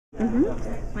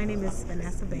My name is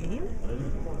Vanessa Bain.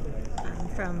 I'm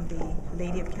from the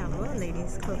Lady of Callaway,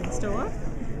 ladies clothing store.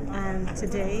 And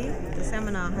today the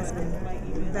seminar has been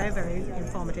very, very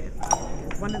informative.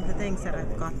 One of the things that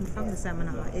I've gotten from the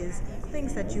seminar is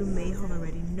things that you may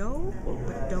already know,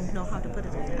 but don't know how to put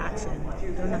it into action,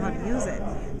 don't know how to use it.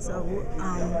 So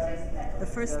the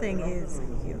first thing is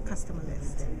your customer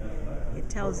list. It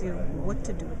tells you what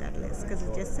to do with that list because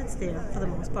it just sits there for the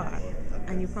most part,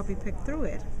 and you probably pick through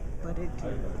it. But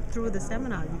through the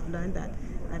seminar, you've learned that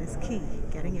is key,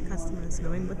 getting your customers,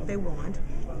 knowing what they want,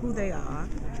 who they are,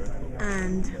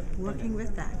 and working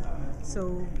with that.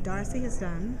 So DRC has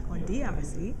done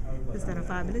a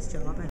fabulous job.